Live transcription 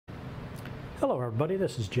Hello everybody,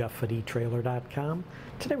 this is Jeff at etrailer.com.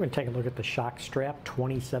 Today we're going to take a look at the ShockStrap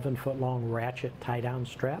 27-foot long ratchet tie-down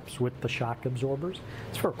straps with the shock absorbers.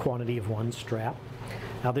 It's for a quantity of one strap.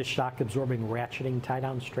 Now this shock absorbing ratcheting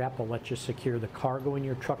tie-down strap will let you secure the cargo in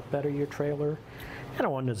your truck bed or your trailer. And I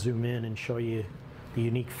wanted to zoom in and show you the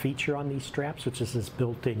unique feature on these straps, which is this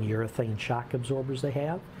built-in urethane shock absorbers they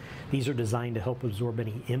have. These are designed to help absorb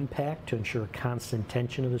any impact to ensure constant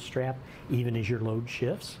tension of the strap even as your load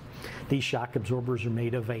shifts. These shock absorbers are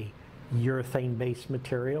made of a urethane-based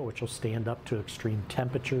material which will stand up to extreme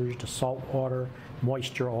temperatures, to salt water,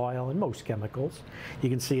 moisture, oil, and most chemicals. You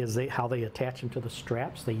can see how they attach them to the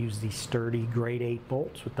straps. They use these sturdy grade 8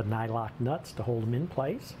 bolts with the Nyloc nuts to hold them in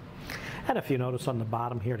place. And if you notice on the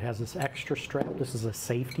bottom here, it has this extra strap. This is a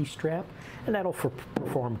safety strap, and that'll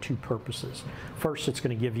perform two purposes. First, it's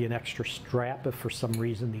going to give you an extra strap if for some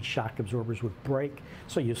reason these shock absorbers would break,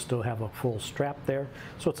 so you still have a full strap there.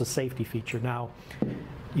 So it's a safety feature. Now,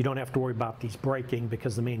 you don't have to worry about these breaking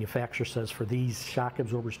because the manufacturer says for these shock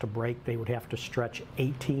absorbers to break, they would have to stretch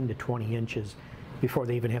 18 to 20 inches before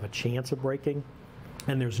they even have a chance of breaking.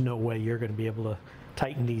 And there's no way you're going to be able to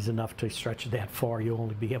tighten these enough to stretch that far. You'll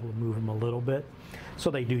only be able to move them a little bit. So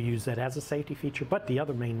they do use that as a safety feature. But the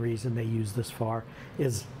other main reason they use this far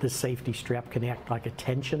is this safety strap can act like a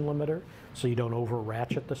tension limiter, so you don't over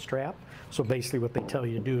ratchet the strap. So basically what they tell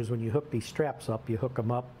you to do is when you hook these straps up, you hook them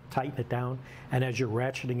up, tighten it down, and as you're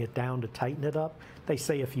ratcheting it down to tighten it up, they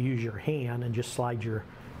say if you use your hand and just slide your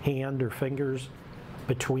hand or fingers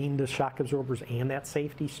between the shock absorbers and that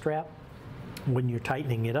safety strap, when you're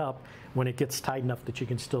tightening it up, when it gets tight enough that you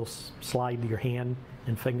can still slide your hand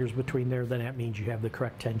and fingers between there, then that means you have the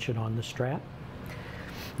correct tension on the strap.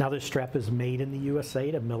 Now this strap is made in the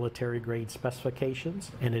USA to military grade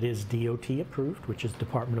specifications, and it is DOT approved, which is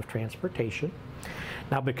Department of Transportation.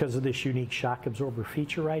 Now because of this unique shock absorber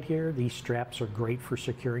feature right here, these straps are great for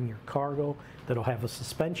securing your cargo that'll have a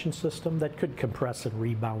suspension system that could compress and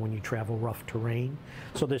rebound when you travel rough terrain.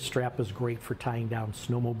 So this strap is great for tying down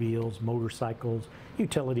snowmobiles, motorcycles,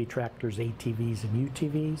 utility tractors, ATVs, and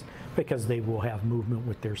UTVs because they will have movement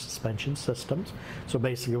with their suspension systems. So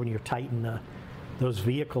basically when you're tightening those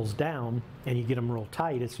vehicles down and you get them real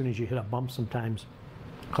tight, as soon as you hit a bump sometimes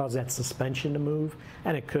cause that suspension to move,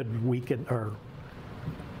 and it could weaken or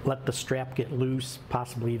let the strap get loose,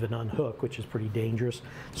 possibly even unhook, which is pretty dangerous.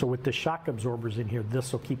 So with the shock absorbers in here,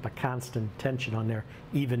 this will keep a constant tension on there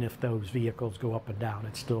even if those vehicles go up and down.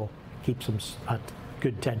 It still keeps them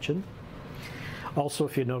good tension. Also,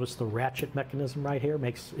 if you notice the ratchet mechanism right here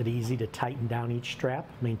makes it easy to tighten down each strap,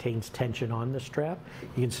 maintains tension on the strap.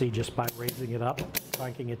 You can see just by raising it up,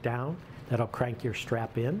 cranking it down, that'll crank your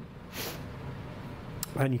strap in.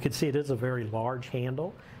 And you can see it is a very large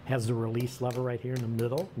handle, has the release lever right here in the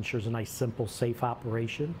middle, ensures a nice simple safe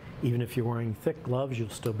operation. Even if you're wearing thick gloves, you'll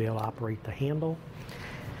still be able to operate the handle.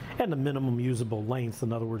 And the minimum usable length,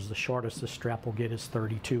 in other words the shortest the strap will get, is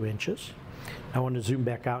 32 inches. I want to zoom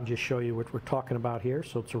back out and just show you what we're talking about here.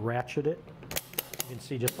 So to ratchet it, you can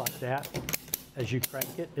see just like that, as you crank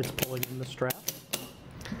it, it's pulling in the strap.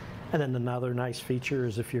 And then another nice feature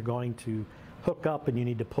is if you're going to hook up and you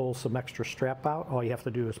need to pull some extra strap out, all you have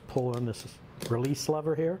to do is pull on this release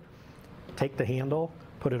lever here, take the handle,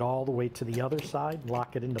 put it all the way to the other side,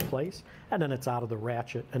 lock it into place, and then it's out of the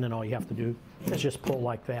ratchet, and then all you have to do is just pull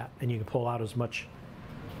like that, and you can pull out as much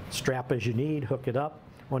strap as you need, hook it up.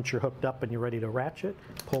 Once you're hooked up and you're ready to ratchet,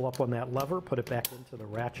 pull up on that lever, put it back into the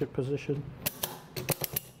ratchet position,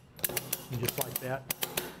 and just like that,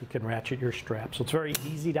 you can ratchet your strap. So it's very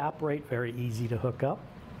easy to operate, very easy to hook up.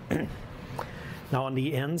 Now on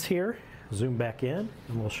the ends here, zoom back in,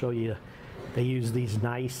 and we'll show you, they use these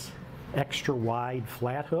nice extra wide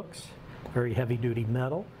flat hooks, very heavy duty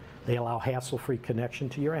metal. They allow hassle-free connection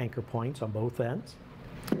to your anchor points on both ends.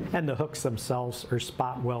 And the hooks themselves are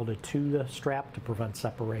spot welded to the strap to prevent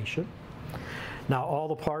separation. Now all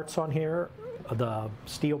the parts on here, the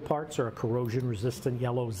steel parts are a corrosion resistant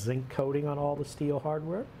yellow zinc coating on all the steel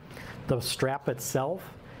hardware. The strap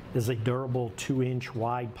itself is a durable 2-inch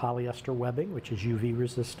wide polyester webbing, which is UV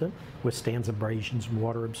resistant, withstands abrasions and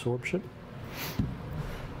water absorption.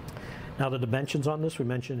 Now the dimensions on this, we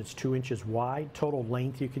mentioned it's 2 inches wide. Total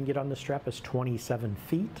length you can get on the strap is 27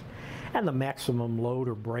 feet. And the maximum load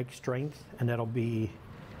or break strength, and that'll be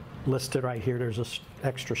listed right here. There's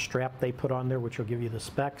extra strap they put on there, which will give you the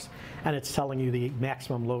specs, and it's telling you the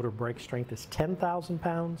maximum load or brake strength is 10,000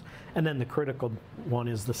 pounds, and then the critical one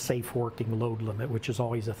is the safe working load limit, which is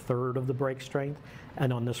always a third of the brake strength,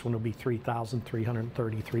 and on this one will be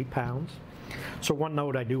 3,333 pounds. So one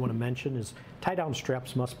note I do want to mention is tie-down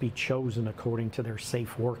straps must be chosen according to their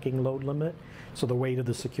safe working load limit. So the weight of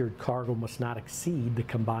the secured cargo must not exceed the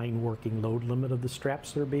combined working load limit of the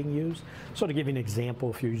straps that are being used. So to give you an example,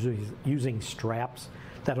 if you're using straps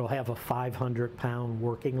that'll have a 500-pound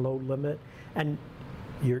working load limit, and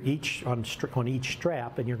you're each on each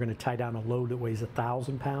strap, and you're going to tie down a load that weighs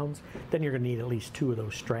 1,000 pounds, then you're going to need at least 2 of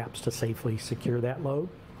those straps to safely secure that load.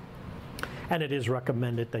 And it is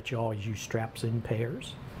recommended that you always use straps in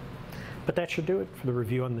pairs. But that should do it for the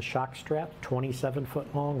review on the ShockStrap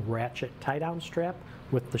 27-foot long ratchet tie-down strap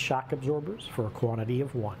with the shock absorbers for a quantity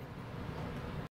of 1.